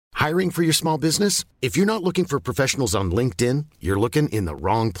Hiring for your small business? If you're not looking for professionals on LinkedIn, you're looking in the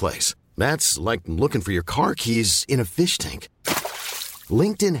wrong place. That's like looking for your car keys in a fish tank.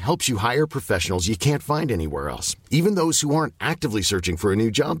 LinkedIn helps you hire professionals you can't find anywhere else, even those who aren't actively searching for a new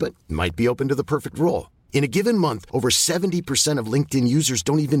job but might be open to the perfect role. In a given month, over 70% of LinkedIn users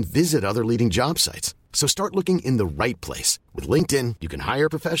don't even visit other leading job sites. So start looking in the right place. With LinkedIn, you can hire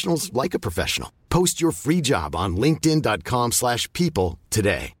professionals like a professional. Post your free job on linkedin.com/people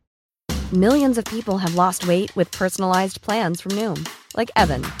today. Millions of people have lost weight with personalized plans from Noom. Like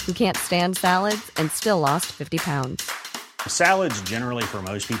Evan, who can't stand salads and still lost 50 pounds. Salads generally for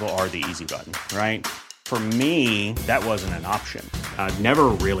most people are the easy button, right? For me, that wasn't an option. I never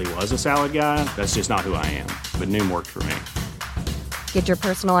really was a salad guy. That's just not who I am. But Noom worked for me. Get your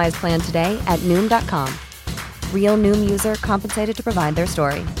personalized plan today at Noom.com. Real Noom user compensated to provide their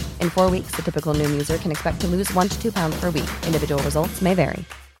story. In 4 weeks, the typical Noom user can expect to lose 1 to 2 pounds per week. Individual results may vary.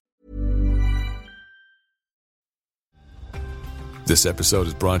 This episode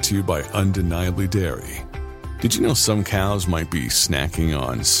is brought to you by Undeniably Dairy. Did you know some cows might be snacking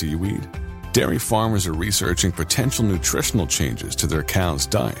on seaweed? Dairy farmers are researching potential nutritional changes to their cows'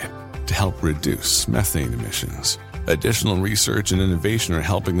 diet to help reduce methane emissions. Additional research and innovation are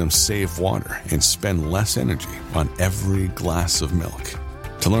helping them save water and spend less energy on every glass of milk.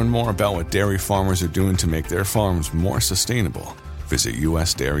 To learn more about what dairy farmers are doing to make their farms more sustainable, visit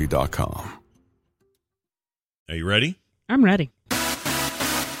usdairy.com. Are you ready? I'm ready.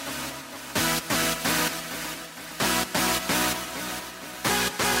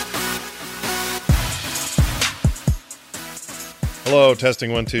 Hello,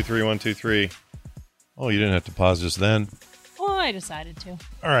 testing 1 2 3 1 2 3. Oh, you didn't have to pause just then. Well, I decided to.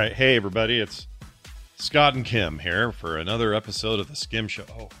 All right, hey everybody, it's Scott and Kim here for another episode of the SKIM Show.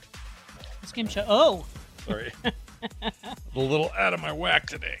 Oh, SKIM Show. Oh, sorry, a little out of my whack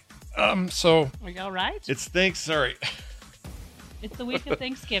today. So are you all right? It's the week of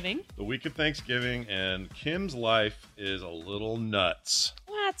Thanksgiving. The week of Thanksgiving, and Kim's life is a little nuts.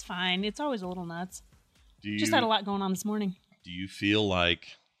 Well, that's fine. It's always a little nuts. Just Just had a lot going on this morning. Do you feel like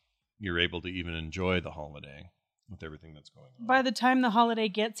you're able to even enjoy the holiday with everything that's going on? By the time the holiday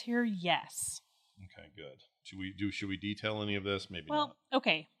gets here, yes. Okay, good. Should we detail any of this? Maybe Well, not.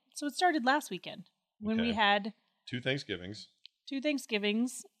 okay. So it started last weekend when we Okay. had Two Thanksgivings.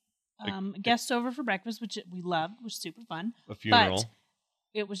 guests over for breakfast, which we loved, which was super fun. A funeral. But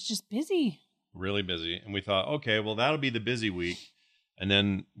it was just busy. Really busy. And we thought, okay, well, that'll be the busy week. And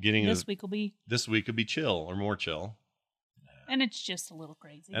then This week could be chill or more chill. and it's just a little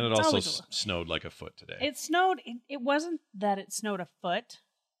crazy. And it It's also always a little- snowed like a foot today. It snowed. It wasn't that it snowed a foot,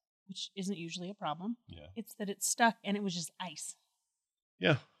 which isn't usually a problem. Yeah. It's that it stuck and it was just ice.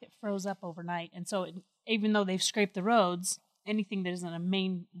 Yeah. It froze up overnight. And so even though they've scraped the roads, anything that isn't a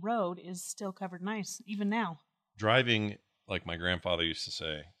main road is still covered in ice, even now. Driving, like my grandfather used to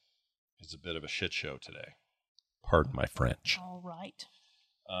say, is a bit of a shit show today. Pardon my French. All right.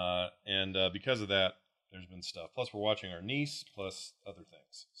 And because of that, there's been stuff. Plus, we're watching our niece, plus other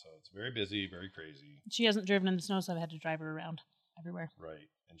things. So it's very busy, very crazy. She hasn't driven in the snow, so I've had to drive her around everywhere. Right.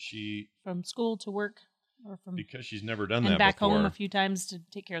 And she... From school to work, or from... Because she's never done and that back before. home a few times to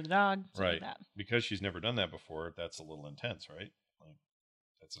take care of the dog. Right. Like that. Because she's never done that before, that's a little intense, right? Like,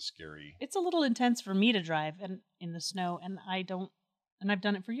 that's a scary... It's a little intense for me to drive and in the snow, and I've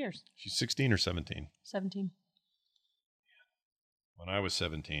done it for years. She's 16 or 17? 17. When I was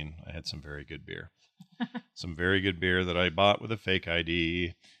 17, I had some very good beer. Some very good beer that I bought with a fake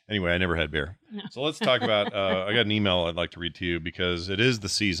ID. Anyway, I never had beer. No. So let's talk about, I got an email I'd like to read to you because it is the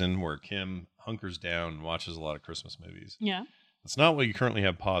season where Kim hunkers down and watches a lot of Christmas movies. Yeah. It's not what you currently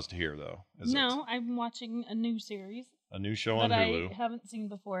have paused here, though, is No, I'm watching a new series. A new show on that Hulu. I haven't seen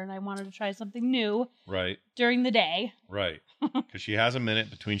before, and I wanted to try something new Right. during the day. Right. Because she has a minute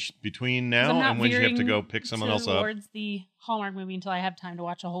between now I'm not and when you have to veering go pick someone else up. towards the Hallmark movie until I have time to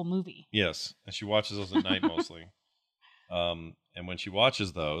watch a whole movie. Yes. And she watches those at night mostly. And when she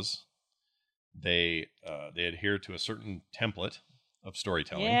watches those, they adhere to a certain template of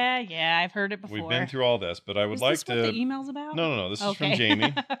storytelling. Yeah, I've heard it before. We've been through all this, but I would Is like this to... what the email's about? No. This is Okay. from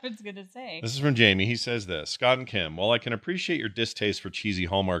Jamie. I was going to say. This is from Jamie. He says this. Scott and Kim, while I can appreciate your distaste for cheesy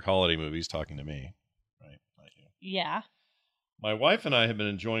Hallmark holiday movies, talking to me, right? Not you. Yeah. My wife and I have been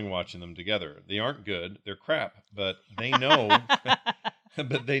enjoying watching them together. They aren't good. They're crap, but they know...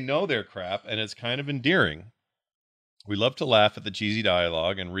 but they know they're crap, and it's kind of endearing. We love to laugh at the cheesy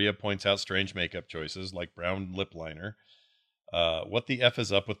dialogue, and Rhea points out strange makeup choices, like brown lip liner. What the F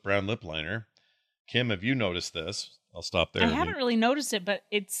is up with brown lip liner? Kim, have you noticed this? I'll stop there. I haven't really noticed it, but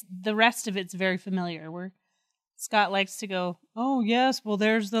the rest of it's very familiar. Scott likes to go, oh, yes, well,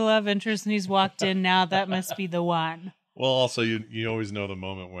 there's the love interest, and he's walked in now. That must be the one. Well, also, you always know the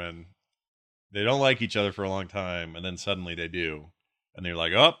moment when they don't like each other for a long time, and then suddenly they do. And they're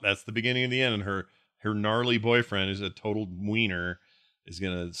like, oh, that's the beginning of the end. And her gnarly boyfriend, who's a total wiener, is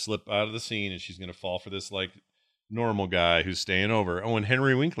going to slip out of the scene, and she's going to fall for this, like, normal guy who's staying over. Oh, and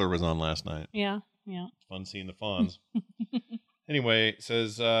Henry Winkler was on last night. Yeah. Fun seeing the Fonz. Anyway, it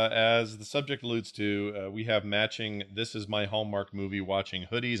says, as the subject alludes to, we have matching This Is My Hallmark Movie watching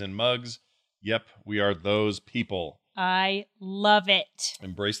hoodies and mugs. Yep, we are those people. I love it.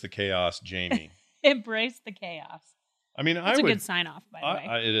 Embrace the chaos, Jamie. Embrace the chaos. I mean, That's a good sign off, by the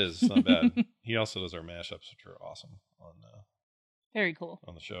way. It is. It's not bad. He also does our mashups, which are awesome Very cool.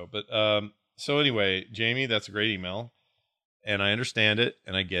 on the show. But so anyway, Jamie, that's a great email. And I understand it,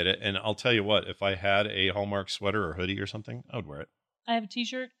 and I get it. And I'll tell you what, if I had a Hallmark sweater or hoodie or something, I would wear it. I have a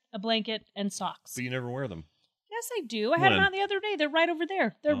t-shirt, a blanket, and socks. But you never wear them. Yes, I do. I had them out the other day. They're right over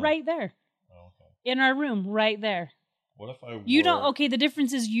there. They're right there. Oh, okay. In our room, right there. What if I wore... You don't... Okay, the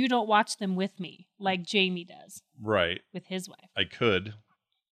difference is you don't watch them with me, like Jamie does. Right. With his wife. I could.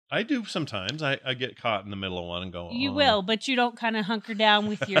 I do sometimes. I get caught in the middle of one and go... You will, but you don't kind of hunker down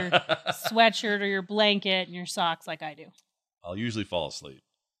with your sweatshirt or your blanket and your socks like I do. I'll usually fall asleep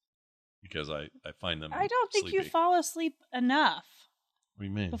because I find them I don't think sleepy. you fall asleep enough. What do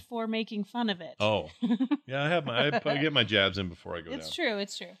you mean? Before making fun of it. Oh. Yeah, I get my jabs in before I go down. It's true. And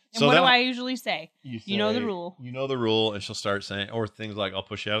so what do I usually say? You know the rule. You know the rule, and she'll start saying, or things like, I'll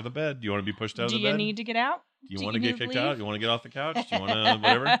push you out of the bed. Do you want to be pushed out of the bed? Do you need to get out? Do you want to get kicked out? Do you want to get off the couch? Do you want to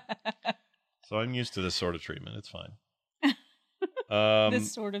whatever? So I'm used to this sort of treatment. It's fine.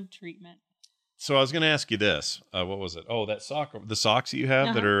 This sort of treatment. So I was going to ask you this. What was it? Oh, the socks that you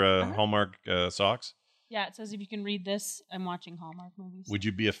have that are Hallmark socks. Yeah, it says if you can read this, I'm watching Hallmark movies. Would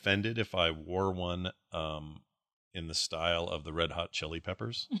you be offended if I wore one in the style of the Red Hot Chili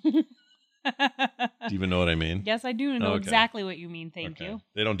Peppers? Do you even know what I mean? Yes, I do know exactly what you mean. Thank you.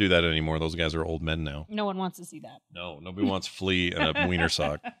 They don't do that anymore. Those guys are old men now. No one wants to see that. No, nobody wants Flea and a wiener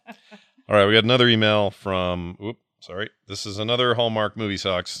sock. All right, we got another email from... This is another Hallmark movie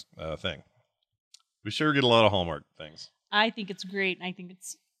socks thing. We sure get a lot of Hallmark things. I think it's great. I think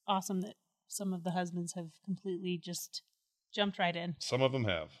it's awesome that some of the husbands have completely just jumped right in. Some of them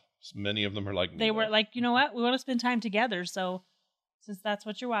have. Many of them are like me. They were like, you know what? We want to spend time together. So since that's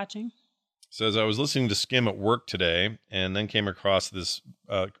what you're watching. Says, I was listening to Skim at work today and then came across this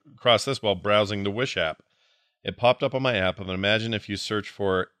while browsing the Wish app. It popped up on my app, and imagine if you search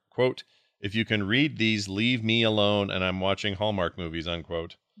for, quote, if you can read these, leave me alone and I'm watching Hallmark movies,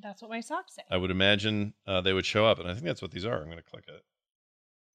 unquote. That's what my socks say. I would imagine they would show up, and I think that's what these are. I'm going to click it.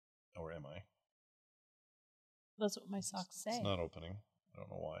 Oh, where am I? That's what my socks say. It's not opening. I don't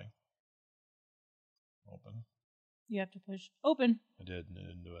know why. Open. You have to push open. I did, and it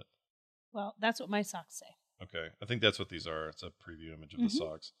didn't do it. Well, that's what my socks say. Okay. I think that's what these are. It's a preview image of the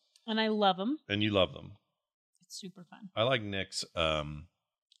socks. And I love them. And you love them. It's super fun. I like Nick's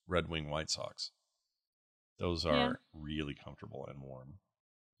Red Wing White socks. Those are really comfortable and warm.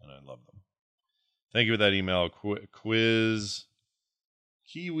 And I love them. Thank you for that email. Quiz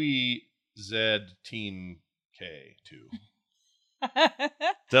Kiwi Z Team K2. Does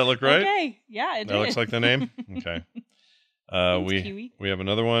that look right? Okay. Yeah, it That looks like the name? Okay. We have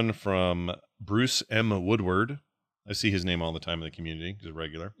another one from Bruce M. Woodward. I see his name all the time in the community. He's a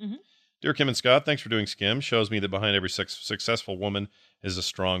regular. Mm-hmm. Dear Kim and Scott, thanks for doing Skim. Shows me that behind every successful woman is a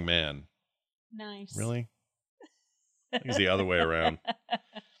strong man. Nice. Really? I think it's the other way around.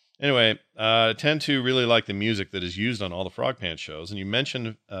 Anyway, tend to really like the music that is used on all the Frog Pants shows. And you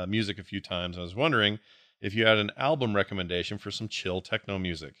mentioned music a few times. I was wondering if you had an album recommendation for some chill techno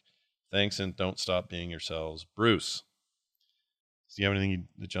music. Thanks, and don't stop being yourselves. Bruce. Do you have anything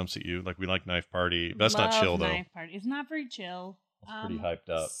that jumps at you? Like, we like Knife Party. That's not chill, though. Knife Party. It's not very chill. It's pretty hyped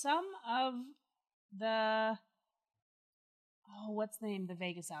up. Some of the... Oh, what's the name? The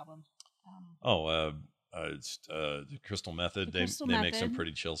Vegas album. It's the Crystal Method. They make some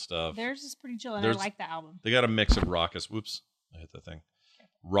pretty chill stuff. Theirs is pretty chill, and I like the album. They got a mix of raucous. Whoops, I hit the thing.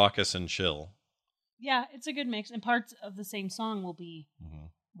 Raucous and chill. Yeah, it's a good mix, and parts of the same song will be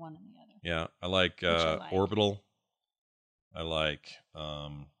one and the other. Yeah, I like Orbital. I like.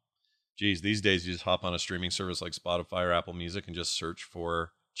 These days you just hop on a streaming service like Spotify or Apple Music and just search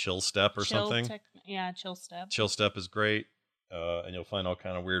for Chill Step or something. Chill Step. Chill Step is great. And you'll find all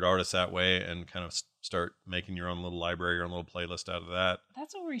kind of weird artists that way and kind of start making your own little library, your own little playlist out of that.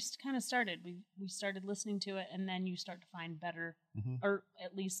 That's where we kind of started. We started listening to it, and then you start to find better, or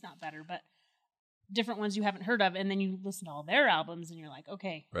at least not better, but different ones you haven't heard of, and then you listen to all their albums, and you're like,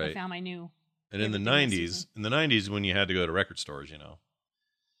 okay, I found my new And in the everything this 90s, season. when you had to go to record stores,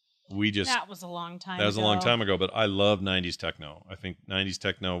 That was a long time that was ago. a long time ago, but I love 90s techno. I think 90s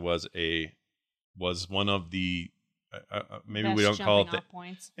techno was one of the maybe Best we don't call it jumping off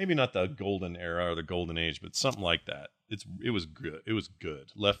points. maybe not the golden era or the golden age, but something like that. It was good. It was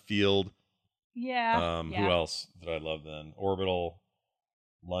good. Left Field. Yeah. Who else did I love then? Orbital,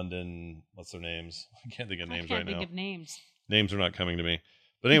 London. What's their names? I can't think of names right now. I can't think of names. Names are not coming to me.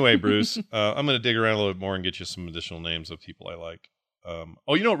 But anyway, Bruce, I'm going to dig around a little bit more and get you some additional names of people I like.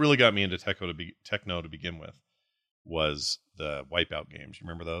 You know what really got me into techno to begin with was the Wipeout games. You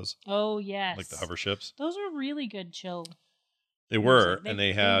remember those? Oh, yes. Like the hover ships? Those were really good chill. They were, They- and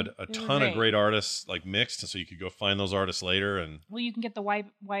they had they a were ton of great. great artists like mixed, so you could go find those artists later. And Well, you can get the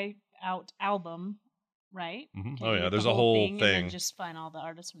Wipeout album, right? Mhm. Can Oh, you yeah, get there's the a whole thing. And thing. then just find all the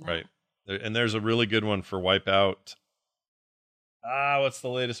artists from that. right, and there's a really good one for Wipeout. What's the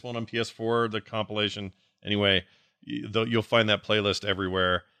latest one on PS4? The compilation. Anyway, you'll find that playlist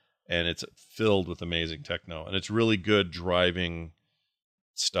everywhere, and it's filled with amazing techno, and it's really good driving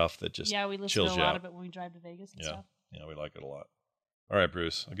stuff that just Yeah, we listen chills to a you lot out. of it when we drive to Vegas and Yeah, stuff. yeah, we like it a lot. All right,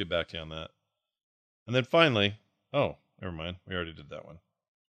 Bruce, I'll get back to you on that. And then finally, oh, never mind, we already did that one.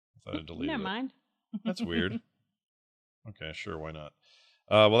 I thought I deleted Never it. mind. That's weird. Okay, sure, why not?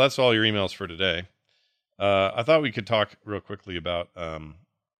 Well, that's all your emails for today. I thought we could talk real quickly about,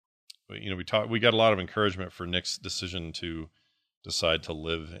 we got a lot of encouragement for Nick's decision to decide to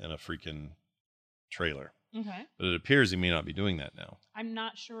live in a freaking trailer, Okay. but it appears he may not be doing that now. I'm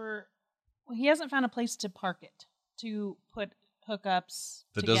not sure. Well, he hasn't found a place to park it, to put hookups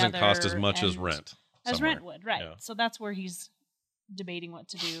That doesn't cost as together much as and- rent. As somewhere. rent would, right. Yeah. So that's where he's debating what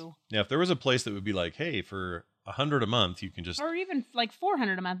to do. Now, if there was a place that would be like, hey, for $100 a month, you can just Or even like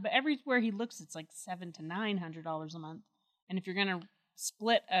 $400 a month, but everywhere he looks, it's like $700 to $900 a month. And if you're going to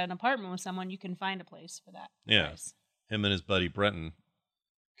split an apartment with someone, you can find a place for that price. him and his buddy Brenton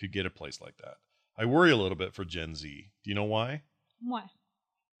could get a place like that. I worry a little bit for Gen Z. Do you know why? Why?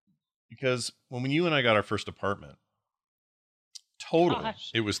 Because when you and I got our first apartment, total,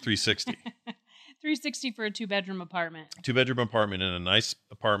 Gosh. it was $360. $360 for a 2-bedroom apartment. 2-bedroom apartment in a nice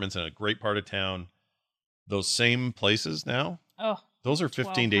apartments in a great part of town. Those same places now, Oh, those are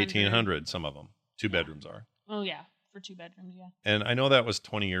 15 to 1,200. 1800. Some of them, 2 bedrooms are. oh yeah, for 2 bedrooms, yeah. And I know that was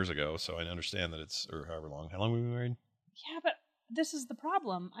 20 years ago, so I understand that it's, or however long. How long have we been married? Yeah, but this is the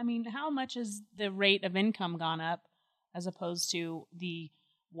problem. I mean, how much has the rate of income gone up as opposed to the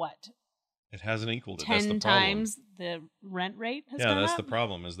what? It hasn't equaled it. That's the 10 problem. times the rent rate has Yeah, gone that's up? the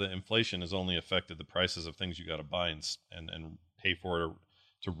problem. Is that inflation has only affected the prices of things you got to buy and pay for it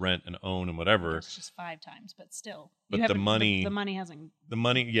to rent and own and whatever. It's just 5 times, but still. But You the haven't- money- the money hasn't. The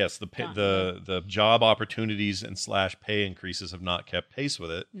money, yes, Gone. the job opportunities and / pay increases have not kept pace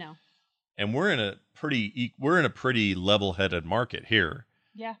with it. No. And we're in a pretty level-headed market here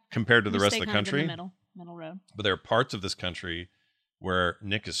Yeah. compared to the We rest stay of the kind in country. middle road. But there are parts of this country where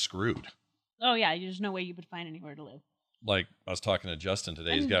Nick is screwed. Oh yeah, there's no way you would find anywhere to live. Like I was talking to Justin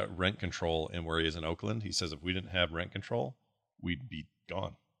today, he's got rent control in where he is in Oakland. He says if we didn't have rent control, we'd be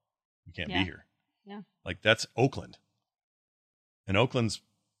gone. We can't be Yeah. here. Yeah. Like that's Oakland. And Oakland's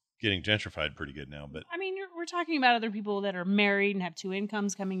getting gentrified pretty good now, but I mean, we're talking about other people that are married and have 2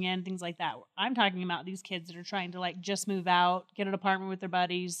 incomes coming in, things like that. I'm talking about these kids that are trying to like just move out, get an apartment with their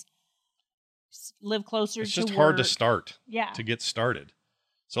buddies, live closer it's to just hard to work. start, Yeah. to get started.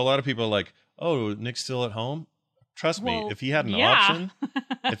 So a lot of people are like, oh, Nick's still at home. Trust me, Well, if he had an yeah. option,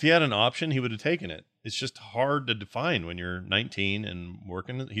 if he had an option, he would have taken it. It's just hard to define when you're 19 and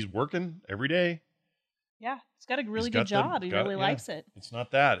working. He's working every day. Yeah, he's got a really He's good got job. He really yeah. likes it. It's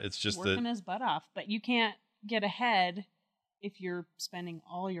not that. It's just Working that his butt off. But you can't get ahead if you're spending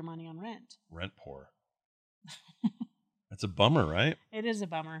all your money on rent. rent poor. That's a bummer, right? It is a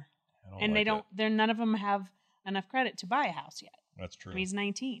bummer. I And they like don't, it. they're none of them have enough credit to buy a house yet. That's true. I mean, he's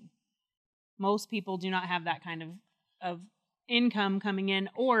 19. Most people do not have that kind of income coming in,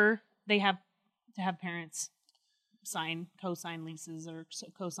 or they have to have parents co-sign leases or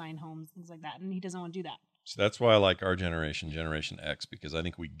co-sign homes, things like that. And he doesn't want to do that. So that's why I like our generation, Generation X, because I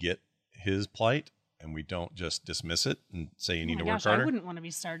think we get his plight and we don't just dismiss it and say you need to Oh my work gosh, harder. I wouldn't want to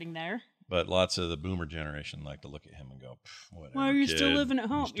be starting there. But lots of the boomer generation like to look at him and go, whatever. Why are you kid. still living at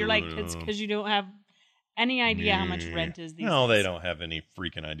home? still You're like, living at it's home." because you don't have any idea how much Meh. rent is these No, days. they don't have any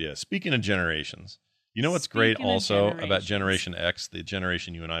freaking idea. Speaking of generations, you know what's great Speaking of also about generations. Generation X, the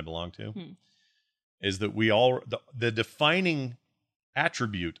generation you and I belong to, Hmm. is that we all, the defining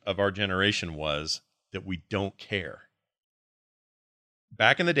attribute of our generation was that we don't care.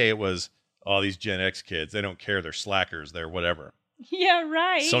 Back in the day, it was, oh, these Gen X kids, they don't care. They're slackers. They're whatever. Yeah,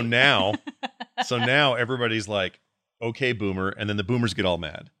 right. So now everybody's like, okay, boomer. And then the boomers get all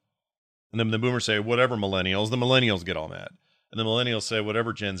mad. And then the boomers say, whatever, millennials. The millennials get all mad. And the millennials say,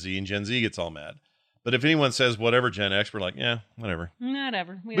 whatever, Gen Z. And Gen Z gets all mad. But if anyone says, whatever, Gen X, we're like, yeah, whatever.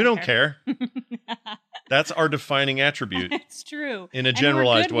 Whatever. We don't care. That's our defining attribute. It's true. In a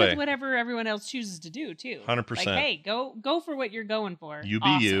generalized and we're good way. with whatever everyone else chooses to do, too. 100%. Like, hey, go for what you're going for. You be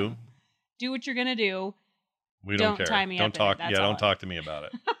awesome. you. Do what you're going to do. We don't care. Tie me don't up talk. in it. Don't talk to me about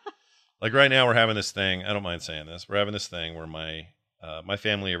it. Like right now, we're having this thing. I don't mind saying this. We're having this thing where my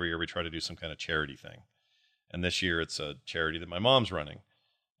family every year we try to do some kind of charity thing, and this year it's a charity that my mom's running,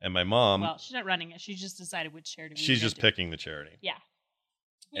 and my mom. Well, she's not running it. She just decided which charity. She's just picking the charity. Yeah.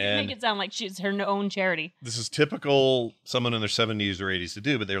 You and make it sound like she's her own charity. This is typical someone in their 70s or 80s to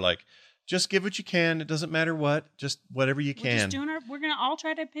do, but they're like, just give what you can. It doesn't matter what. Just whatever you can. We're gonna all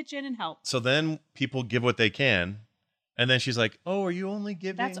try to pitch in and help. So then people give what they can, and then she's like, "Oh, are you only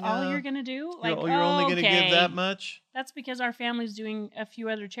giving? That's all you're gonna do? Like, you're only gonna give that much? That's because our family's doing a few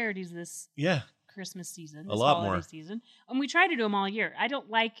other charities this Christmas season, this a lot holiday more season, and we try to do them all year. I don't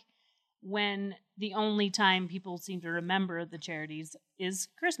like when the only time people seem to remember the charities is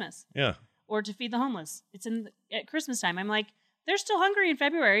Christmas. Yeah. Or to feed the homeless. It's at Christmas time. I'm like, they're still hungry in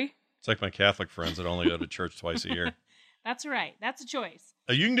February. It's like my Catholic friends that only go to church twice a year. That's right. That's a choice.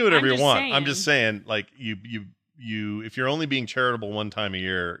 You can do whatever you want. Saying. I'm just saying, like you, if you're only being charitable one time a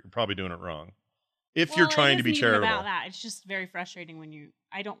year, you're probably doing it wrong. If you're trying to be charitable, about that, it's just very frustrating when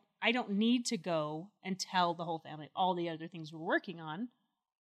I don't need to go and tell the whole family all the other things we're working on.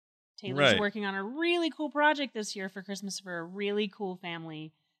 Taylor's working on a really cool project this year for Christmas for a really cool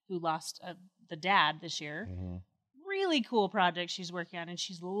family who lost the dad this year. Mm-hmm. Really cool project she's working on, and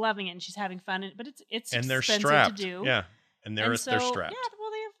she's loving it, and she's having fun. But it's and they're expensive strapped. to do. Yeah, and they're strapped. Yeah,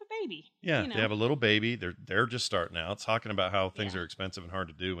 well, they have a baby. Yeah, they have a little baby. They're just starting out. It's talking about how things are expensive and hard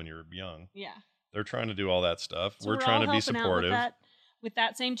to do when you're young. Yeah, they're trying to do all that stuff. So we're trying to be supportive. With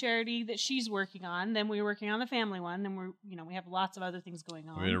that same charity that she's working on, then we're working on the family one. Then we have lots of other things going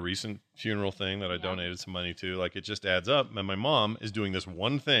on. We had a recent funeral thing that I donated some money to. Like it just adds up. And my mom is doing this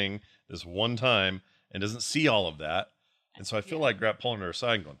one thing, this one time, and doesn't see all of that. And so I feel like pulling her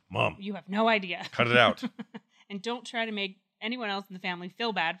aside and going, Mom, you have no idea. Cut it out. And don't try to make anyone else in the family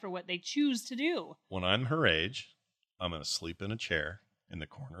feel bad for what they choose to do. When I'm her age, I'm going to sleep in a chair in the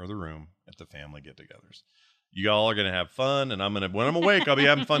corner of the room at the family get-togethers. You all are going to have fun, and when I'm awake, I'll be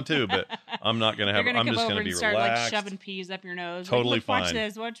having fun too, but I'm not going to have, I'm just going to be start, relaxed. Like shoving peas up your nose. Totally like, fine. Watch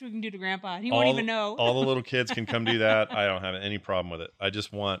this. Watch what we can do to Grandpa. He won't even know. All the little kids can come do that. I don't have any problem with it.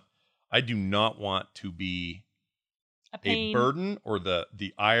 I do not want to be a burden or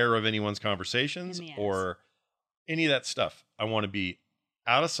the ire of anyone's conversations or any of that stuff. I want to be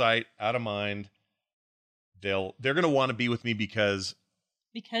out of sight, out of mind. They're going to want to be with me because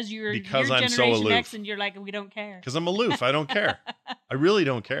you're I'm so aloof. X and you're like, we don't care. Because I'm aloof. I don't care. I really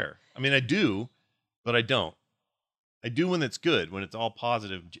don't care. I mean, I do, but I don't. I do when it's good, when it's all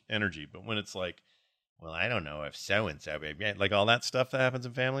positive energy. But when it's like, well, I don't know if so-and-so, like all that stuff that happens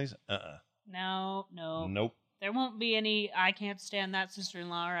in families, No. Nope. There won't be any, I can't stand that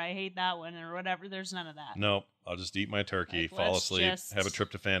sister-in-law, or I hate that one, or whatever. There's none of that. Nope. I'll just eat my turkey, fall asleep, have a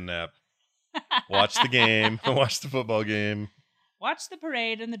tryptophan nap, watch the game, watch the football game. Watch the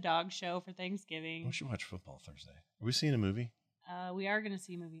parade and the dog show for Thanksgiving. We should watch football Thursday. Are we seeing a movie? We are going to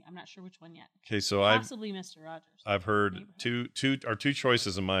see a movie. I'm not sure which one yet. Okay, so possibly Mr. Rogers. I've heard two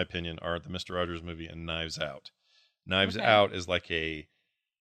choices, in my opinion, are the Mr. Rogers movie and Knives Out. Knives Out is like a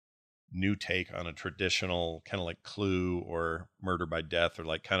new take on a traditional kind of like Clue or Murder by Death or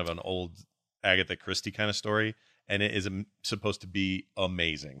like kind of an old Agatha Christie kind of story. And it is supposed to be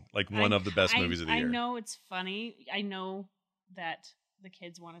amazing. Like one of the best movies of the year. I know it's funny. I know that the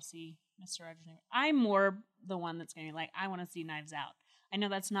kids want to see Mr. Rogers' Neighborhood. I'm more the one that's going to be like, I want to see Knives Out. I know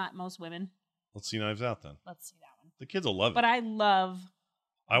that's not most women. Let's see Knives Out then. Let's see that one. The kids will love it. But I love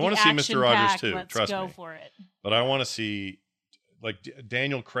I want to see Mr. Rogers too. Let's trust go me. for it. But I want to see, like,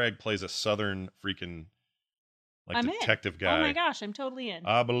 Daniel Craig plays a southern freaking like detective guy. Oh my gosh, I'm totally in.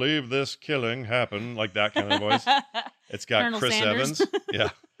 I believe this killing happened, like that kind of voice. It's got Colonel Chris Sanders. Evans. Yeah.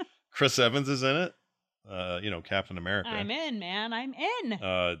 Chris Evans is in it. Captain America. I'm in, man. I'm in.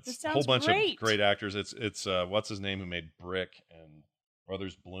 It's a whole bunch of great actors. It's what's his name who made Brick and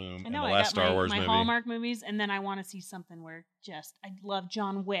Brothers Bloom and the last Star Wars movie. My Hallmark movies, and then I want to see something where I love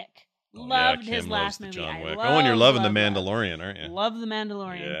John Wick. Loved his last movie. John Wick. And you're loving The Mandalorian, aren't you? Love The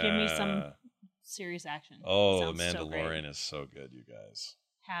Mandalorian. Yeah. Give me some serious action. Oh, The Mandalorian is so good, you guys.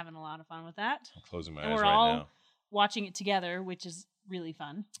 Having a lot of fun with that. I'm closing my and eyes we're right all now. Watching it together, which is really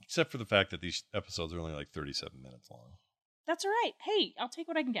fun. Except for the fact that these episodes are only like 37 minutes long. That's all right. Hey, I'll take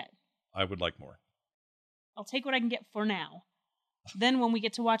what I can get. I would like more. I'll take what I can get for now. Then when we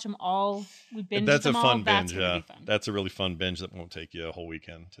get to watch them all, we binge That's them a all. fun That's binge. gonna Yeah, be fun. that's a really fun binge that won't take you a whole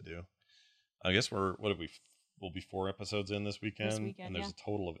weekend to do. I guess we'll be 4 episodes in this weekend, and there's a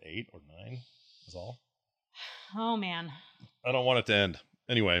total of 8 or 9 is all. Oh man, I don't want it to end.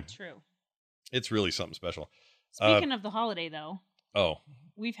 Anyway, true. It's really something special. Speaking of the holiday, though,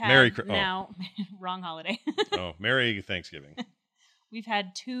 we've had wrong holiday. Merry Thanksgiving. We've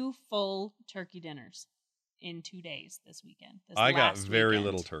had 2 full turkey dinners in 2 days this weekend. I got very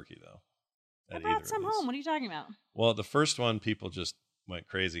little turkey though. I brought some home. What are you talking about? Well, the first one, people just went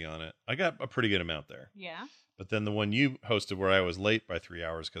crazy on it. I got a pretty good amount there. Yeah. But then the one you hosted where I was late by 3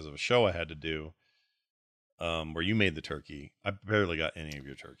 hours because of a show I had to do, where you made the turkey, I barely got any of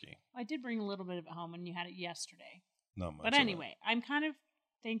your turkey. I did bring a little bit of it home, and you had it yesterday. Not much. But anyway, I'm kind of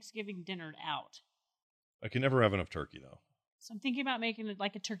Thanksgiving dinnered out. I can never have enough turkey, though. So I'm thinking about making it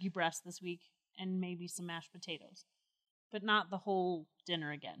like a turkey breast this week and maybe some mashed potatoes, but not the whole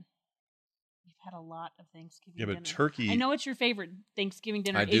dinner again. We've had a lot of Thanksgiving dinner. Yeah, but turkey... I know it's your favorite Thanksgiving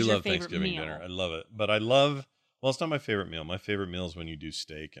dinner. I do love Thanksgiving dinner. I love it. But I love... Well, it's not my favorite meal. My favorite meal is when you do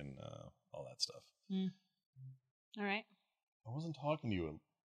steak and all that stuff. Mm. All right. I wasn't talking to you,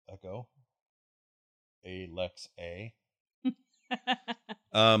 Echo. Alexa.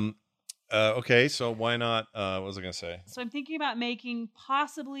 Okay, so why not? What was I going to say? So I'm thinking about making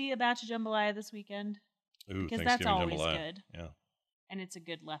possibly a batch of jambalaya this weekend. Ooh, because Thanksgiving that's always jambalaya. good. Yeah. And it's a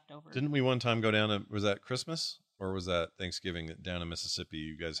good leftover. Didn't we one time go down to, was that Christmas? Or was that Thanksgiving down in Mississippi?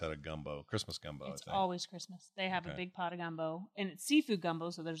 You guys had a gumbo, Christmas gumbo, It's I think. always Christmas. They have a big pot of gumbo. And it's seafood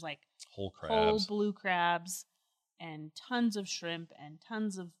gumbo, so there's like whole crabs. Whole blue crabs and tons of shrimp and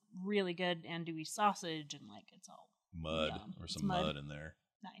tons of really good andouille sausage and like it's all mud yum. or some mud in there.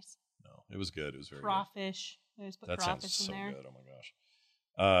 Nice. No, it was good. It was very crawfish. They always put that crawfish sounds so in there. good. Oh my gosh.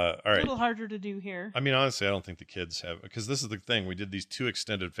 All right. A little harder to do here. I mean, honestly, I don't think the kids have, because this is the thing. We did these 2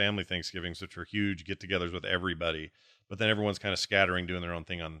 extended family Thanksgivings, which were huge get-togethers with everybody. But then everyone's kind of scattering, doing their own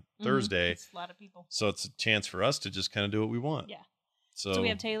thing on Thursday. It's a lot of people. So it's a chance for us to just kind of do what we want. Yeah. So we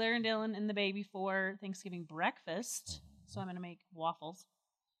have Taylor and Dylan and the baby for Thanksgiving breakfast. So I'm going to make waffles.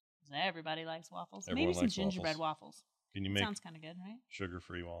 Everybody likes waffles. Maybe some gingerbread waffles. Can you make sounds kind of good, right?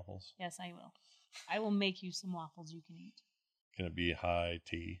 Sugar-free waffles? Yes, I will. I will make you some waffles you can eat. Can it be high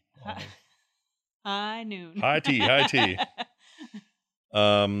tea? High noon. High tea, high tea.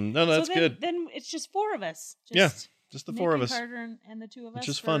 No, that's good. Then it's just 4 of us. Just the 4 of us. Carter and the 2 of us. Which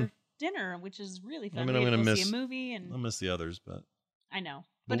is for fun. Dinner, which is really fun. I mean, I'm going to miss see a movie and I'll miss the others, but I know.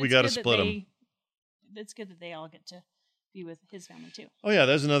 But we got to split them. It's good that they all get to be with his family too. Oh yeah,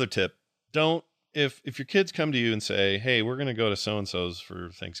 there's another tip. Don't if your kids come to you and say, "Hey, we're going to go to so and so's for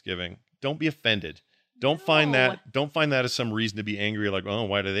Thanksgiving," don't be offended. Don't find that as some reason to be angry. Like, oh,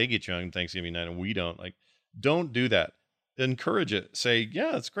 why do they get you on Thanksgiving night and we don't? Like, don't do that. Encourage it. Say,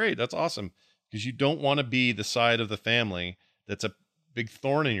 yeah, that's great. That's awesome. Because you don't want to be the side of the family that's a big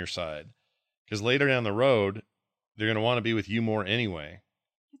thorn in your side. Because later down the road, they're going to want to be with you more anyway.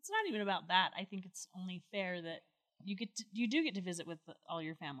 It's not even about that. I think it's only fair that you do get to visit with all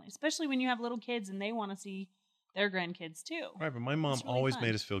your family, especially when you have little kids and they want to see their grandkids too. Right, but my mom really always fun.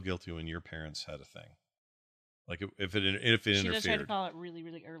 made us feel guilty when your parents had a thing. Like if it interfered. She does try to call it really,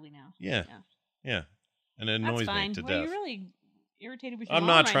 really early now. Yeah. And it annoys me to death. You're really irritated with your I'm mom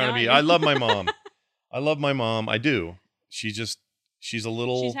not right trying now, to be. I love my mom. I love my mom. I do. She's a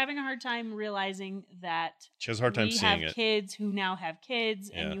little. She's having a hard time realizing that she has a hard time seeing it. We have kids who now have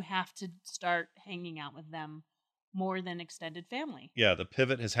kids, and you have to start hanging out with them more than extended family. Yeah, the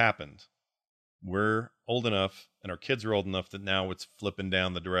pivot has happened. We're old enough, and our kids are old enough that now it's flipping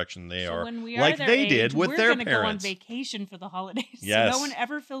down the direction they are, when we like their they age, did with their parents. We're going to go on vacation for the holidays. Yes. So no one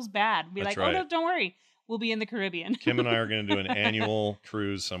ever feels bad. Be That's like, right. oh, no, don't worry. We'll be in the Caribbean. Kim and I are going to do an annual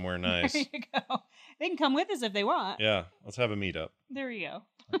cruise somewhere nice. There you go. They can come with us if they want. Yeah, let's have a meetup. There you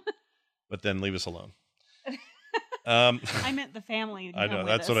go. But then leave us alone. I meant the family. I know,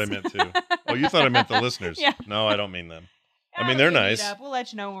 that's what I meant too. Oh, you thought I meant the listeners. Yeah. No, I don't mean them. I mean, they're nice. We'll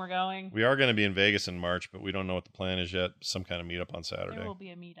let you know when we're going. We are going to be in Vegas in March, but we don't know what the plan is yet. Some kind of meetup on Saturday. There will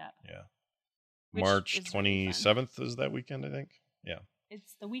be a meetup. Yeah. Which March is really 27th is that weekend, I think. Yeah.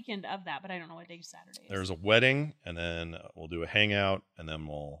 It's the weekend of that, but I don't know what day Saturday is. There's a wedding, and then we'll do a hangout, and then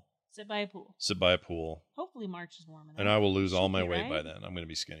we'll sit by a pool. Hopefully March is warm enough. And I will lose all my weight by then. I'm going to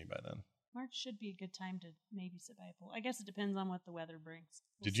be skinny by then. March should be a good time to maybe sit by a pool. I guess it depends on what the weather brings.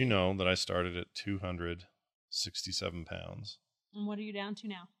 Did you know that I started at 267 pounds? And what are you down to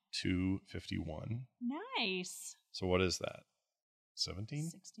now? 251. Nice. So what is that? 17?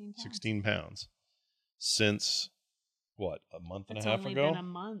 16 pounds. 16 pounds. Since what, a month and It's a half only ago? been a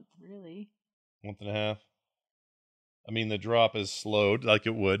month, really. Month and a half. I mean, the drop is slowed like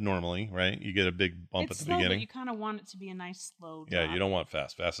it would normally, right? You get a big bump It's at the slow, beginning. but you kind of want it to be a nice slow Yeah, drop. you don't want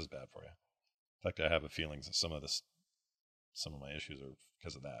fast. Fast is bad for you. In fact, I have a feeling that some of my issues are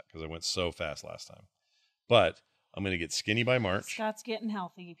because of that, because I went so fast last time. But I'm going to get skinny by March. Scott's getting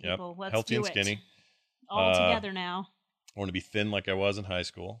healthy, people. Yep, Let's healthy do and skinny. it. All together now. I want to be thin like I was in high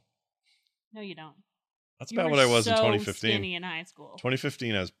school. No, you don't. That's You about were what I was in so 2015. skinny in high school.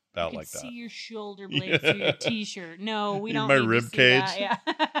 2015, I was about You like could see that. your shoulder blades through your t-shirt. No, we don't My need rib to see cage, that.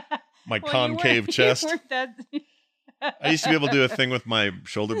 Yeah. my Well, concave chest. You weren't that... I used to be able to do a thing with my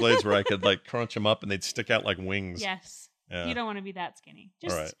shoulder blades where I could like crunch them up and they'd stick out like wings. Yes. Yeah. You don't want to be that skinny.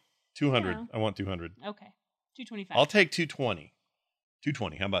 Just, All right. 200. you know. I want 200. Okay. 225. I'll take 220.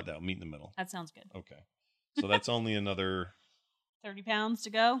 220. How about that? We'll meet in the middle. That sounds good. Okay. So that's only another 30 pounds to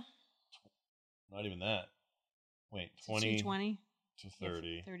go. not even that. Wait, 20 220. to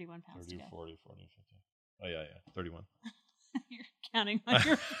 30. 31 pounds 30, to go. 40, 40, 50. Oh, yeah. 31. You're counting on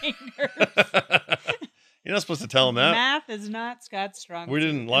your fingers. You're not supposed to tell them that. Math is not Scott's strong We suit,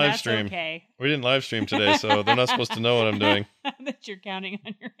 didn't and live that's stream. Okay. We didn't live stream today, so they're not supposed to know what I'm doing. That you're counting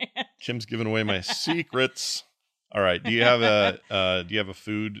on your hand. Kim's giving away my secrets. All right. Do you have a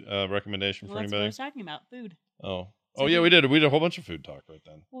food recommendation for Well, that's what I anybody? was talking about. Food. Oh So yeah, do- we did. We did a whole bunch of food talk right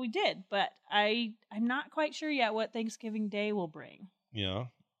then. Well, we did, but I'm not quite sure yet what Thanksgiving Day will bring. Yeah.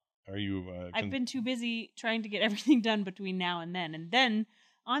 Are you? I've been too busy trying to get everything done between now and then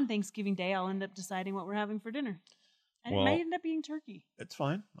on Thanksgiving Day, I'll end up deciding what we're having for dinner, and Well, it might end up being turkey. It's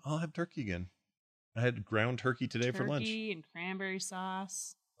fine. I'll have turkey again. I had ground turkey today for lunch. Turkey and cranberry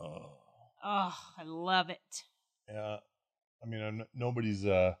sauce. Oh. Oh, I love it. Yeah. I mean, nobody's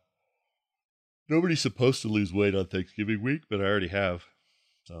supposed to lose weight on Thanksgiving week, but I already have.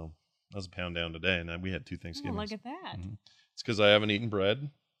 So I was a pound down today, and we had 2 Oh, Thanksgivings. look at that. Mhm. It's because I haven't eaten bread.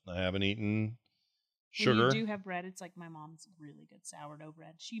 I haven't eaten sugar. When you do have bread, it's like my mom's really good sourdough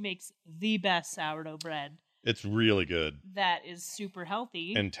bread. She makes the best sourdough bread. It's really good That is super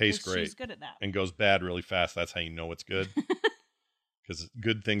healthy and tastes 'cause great. She's good at that. And goes bad really fast. That's how you know it's good. Because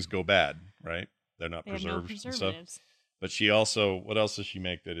good things go bad, right? They're not They have no preserved and stuff. preservatives. But she also, what else does she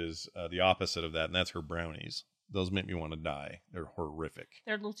make that is the opposite of that? And that's her brownies. Those make me want to die. They're horrific.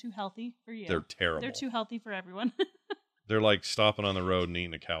 They're a little too healthy for you. They're terrible. They're too healthy for everyone. They're like stopping on the road and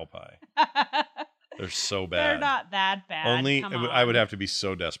eating a cow pie. They're so bad. They're not that bad. Only Come I would on. have to be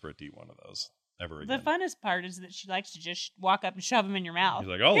so desperate to eat one of those ever The again. funnest part is that she likes to just walk up and shove them in your mouth. He's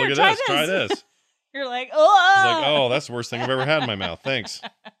like, oh, Here, look at this. Try this. this. You're like, oh. He's like, oh, that's the worst thing I've ever had in my mouth. Thanks.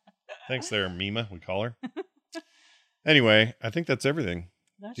 Thanks there, Mima, we call her. Anyway, I think that's everything.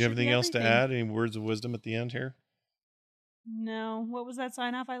 That Do you have should be anything else to everything. add? Any words of wisdom at the end here? No. What was that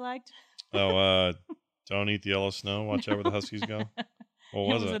sign off I liked? Oh, don't eat the yellow snow. Watch out where the huskies go. What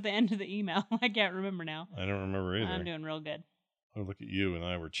was It was it? at the end of the email. I can't remember now. I don't remember either. I'm doing real good. Oh, look at you and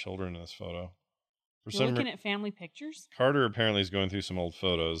I were children in this photo. For You're some looking at family pictures? Carter apparently is going through some old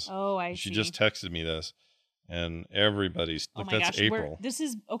photos. Oh, I She see. just texted me this, and everybody's Oh look. my That's gosh. April. This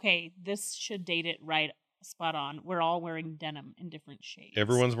is okay. This should date it right spot on. We're all wearing denim in different shades.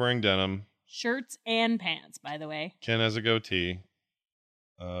 Everyone's wearing denim. Shirts and pants, by the way. Ken has a goatee.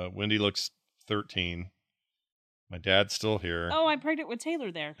 Wendy looks 13. My dad's still here. Oh, I'm pregnant with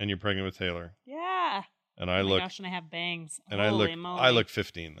Taylor there. And you're pregnant with Taylor. Yeah. And I Oh my look gosh, and I have bangs. and Holy I moly. look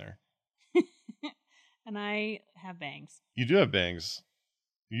 15 there. And I have bangs. You do have bangs.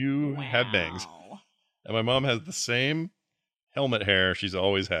 You have bangs. Wow. And my mom has the same helmet hair she's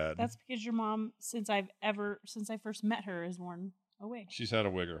always had. That's because your mom, since I first met her, has worn a wig. She's had a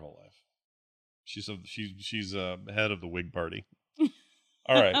wig her whole life. She's head of the wig party.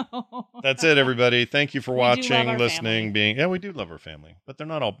 All right. That's it, everybody. Thank you for We do love watching, our listening, family. we do love our family. But they're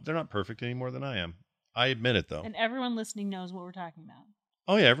not perfect any more than I am. I admit it though. And everyone listening knows what we're talking about.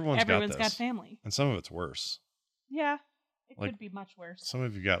 Oh yeah, everyone's Everyone's got got this. family. And some of it's worse. Yeah. It Like- could be much worse. Some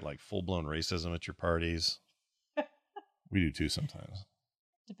of you got like full-blown racism at your parties. We do too sometimes.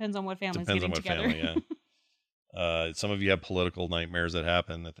 Depends on what family's Depends on getting what together. family, yeah. Some of you have political nightmares that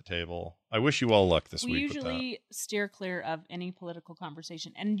happen at the table. I wish you all luck this We week with that. usually steer clear of any political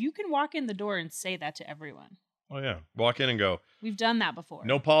conversation. And you can walk in the door and say that to everyone. Oh yeah. Walk in and go, We've done that before.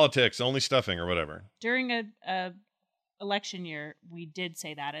 no politics, only stuffing or whatever. During a election year, we did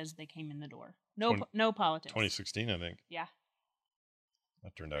say that as they came in the door. No, Twenty- no politics. 2016, I think. Yeah.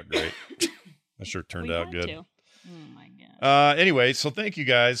 That turned out great. That sure turned We out had good. to. Oh my god. Anyway, so thank you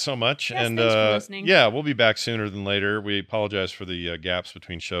guys so much. Yes, and thanks for listening. yeah, we'll be back sooner than later. We apologize for the gaps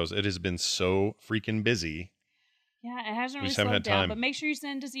between shows. It has been so freaking busy Yeah, it hasn't We really just haven't slowed had down. time. But make sure you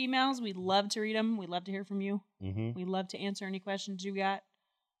send us emails. We'd love to read them. We'd love to hear from you. Mm-hmm. We'd love to answer any questions you got,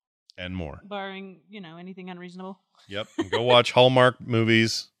 And more. barring, anything unreasonable. Yep. And go watch Hallmark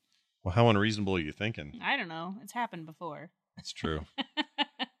movies. Well, how unreasonable are you thinking? I don't know. It's happened before. That's true.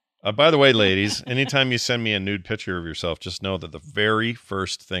 By the way, ladies, anytime you send me a nude picture of yourself, just know that the very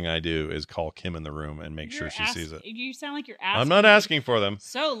first thing I do is call Kim in the room and make sure she sees it. You sound like you're asking. I'm not asking for them.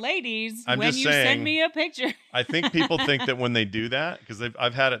 So, ladies, I'm when just you saying, send me a picture. I think people think that when they do that, because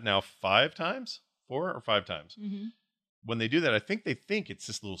I've had it now 4 or 5 times. Mm-hmm. When they do that, I think they think it's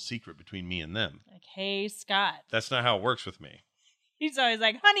this little secret between me and them. Like, hey, Scott. That's not how it works with me. He's always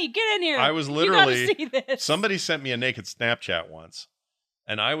like, honey, get in here. I was You literally, gotta see this. somebody sent me a naked Snapchat once,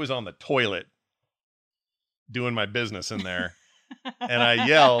 and I was on the toilet doing my business in there, and I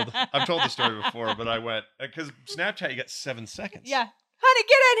yelled. I've told the story before, but I went, because Snapchat, you got 7 seconds. Yeah. Honey,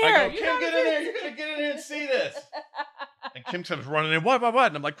 get in here. I go, Kim, get in there. You're going to get in here and see this. And Kim comes running in. What?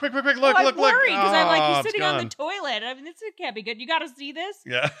 And I'm like, quick, look. I'm worried because I'm like, Oh, he's it's sitting on gone. the toilet. I mean, this can't be good. You got to see this?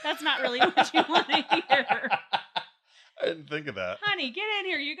 Yeah. That's not really what you want to hear. I didn't think of that. Honey, get in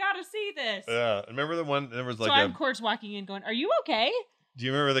here. You got to see this. Yeah. Remember the one, there was like so I'm, of course, walking in going, are you okay? do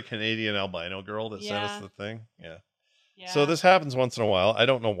you remember the Canadian albino girl that sent Yeah. us the thing? Yeah. Yeah. So this happens once in a while. I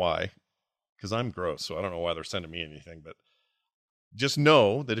don't know why, because I'm gross, so I don't know why they're sending me anything. But just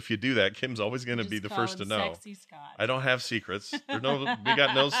know that if you do that, Kim's always going to be the first to know. Sexy Scott. I don't have secrets. We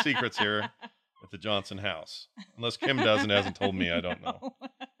got no secrets here at the Johnson house, unless Kim does and hasn't told me. I don't know.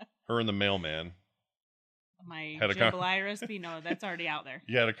 Her and the mailman. My Had a jambalaya recipe? No, that's already out there.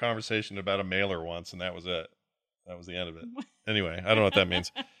 You had a conversation about a mailer once, and that was it. That was the end of it. Anyway, I don't know what that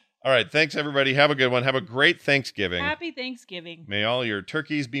means. All right. Thanks, everybody. Have a good one. Have a great Thanksgiving. Happy Thanksgiving. May all your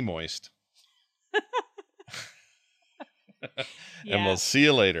turkeys be moist. And we'll see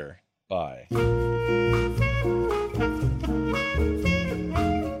you later. Bye.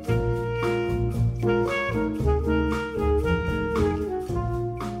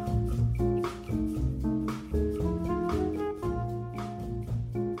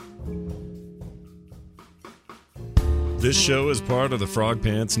 This show is part of the Frog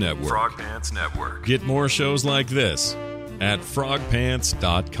Pants Network. Frog Pants Network. Get more shows like this at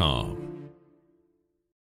frogpants.com.